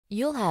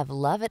You'll have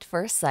love at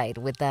first sight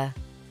with the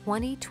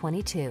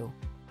 2022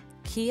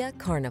 Kia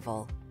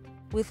Carnival.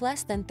 With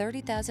less than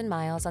 30,000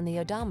 miles on the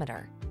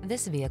odometer,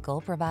 this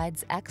vehicle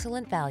provides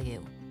excellent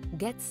value.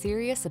 Get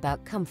serious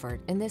about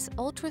comfort in this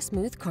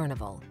ultra-smooth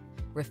Carnival.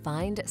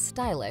 Refined,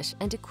 stylish,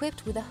 and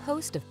equipped with a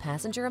host of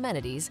passenger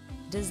amenities,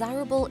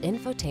 desirable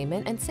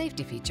infotainment and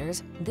safety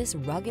features, this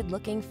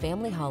rugged-looking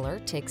family hauler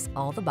ticks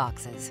all the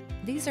boxes.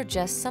 These are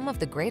just some of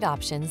the great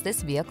options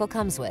this vehicle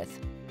comes with: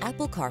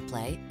 Apple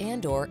CarPlay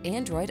and/or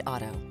Android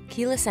Auto,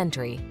 keyless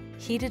entry,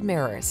 heated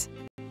mirrors,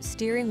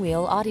 steering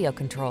wheel audio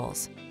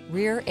controls,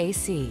 rear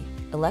AC,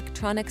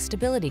 electronic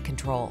stability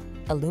control,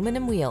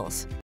 aluminum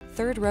wheels,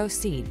 third row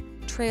seat,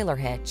 trailer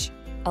hitch,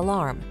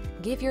 alarm.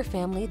 Give your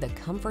family the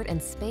comfort and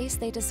space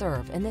they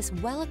deserve in this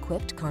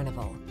well-equipped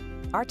Carnival.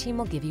 Our team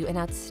will give you an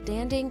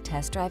outstanding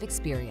test drive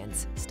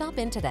experience. Stop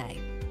in today.